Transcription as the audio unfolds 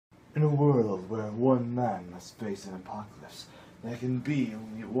In a world where one man must face an apocalypse, there can be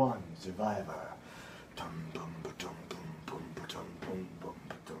only one survivor. Dum bum ba dum bum bum ba dum bum bum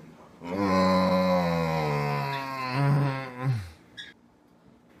ba dum bum.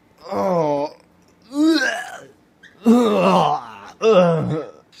 Oh.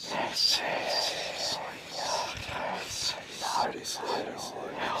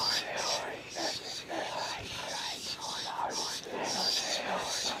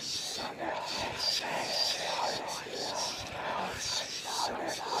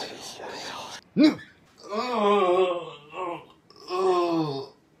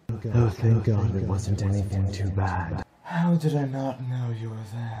 Oh, thank God it wasn't anything too bad. How did I not know you were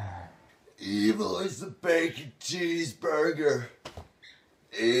there? Evil is the bacon cheeseburger.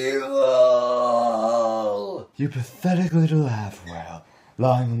 Evil! You pathetic little half-whale,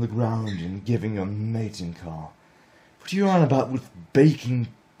 lying on the ground and giving a mating call. What are you on about with bacon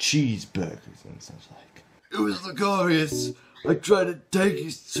cheeseburgers and such like? It was Lacorius. I tried to take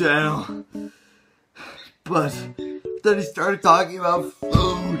his channel. But then he started talking about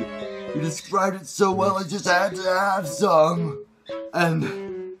food. He described it so well I just had to have some. And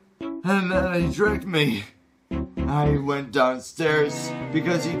then he tricked me. I went downstairs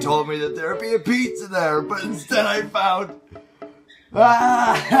because he told me that there would be a pizza there, but instead I found...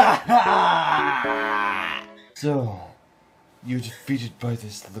 So, you're defeated by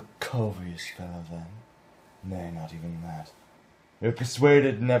this Lacorius fellow then? Nay, not even that. You're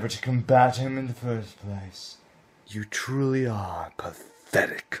persuaded never to combat him in the first place. You truly are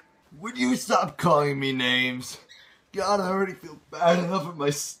pathetic. Would you stop calling me names? God, I already feel bad enough in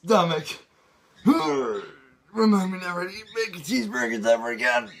my stomach. Remind me never to eat bacon cheeseburgers ever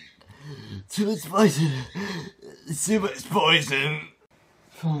again. Too much spicy. Too much poison.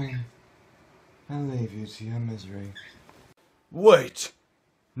 Fine. I'll leave you to your misery. Wait.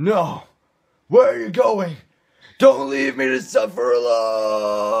 No. Where are you going? Don't leave me to suffer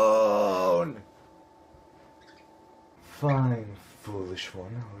alone. Fine, foolish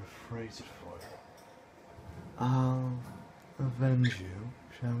one. I'll rephrase it for you. I'll avenge you,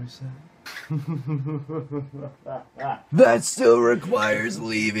 shall we say? That still requires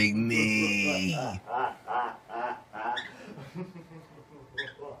leaving me.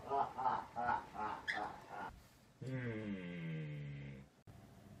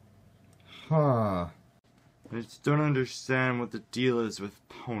 Huh. I just don't understand what the deal is with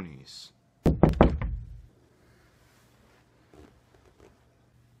ponies.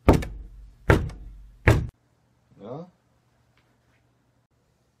 Huh?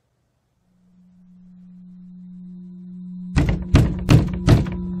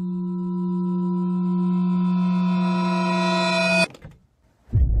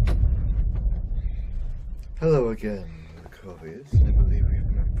 Hello again, Lacorius. I believe we have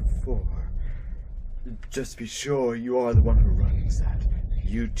met before. Just be sure you are the one who runs that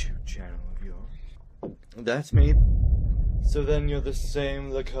YouTube channel of yours. That's me. So then you're the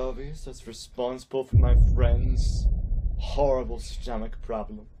same Lacorius that's responsible for my friend's horrible stomach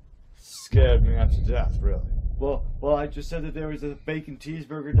problem. Scared me half to death, really. Well, I just said that there was a bacon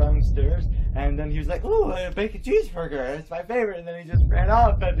cheeseburger downstairs, and then he was like, "Ooh, a bacon cheeseburger, it's my favorite," and then he just ran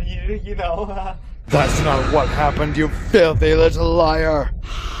off, and you know... That's not what happened, you filthy little liar.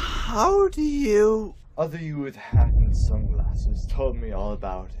 How do you... Other you with hat and sunglasses told me all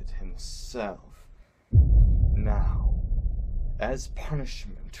about it himself. Now, as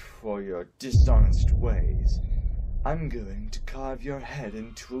punishment for your dishonest ways, I'm going to carve your head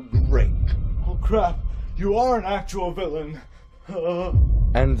into a grape. Oh crap, you are an actual villain.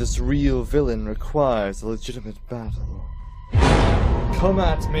 And this real villain requires a legitimate battle. Come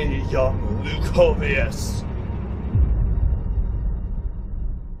at me, young Lacorius.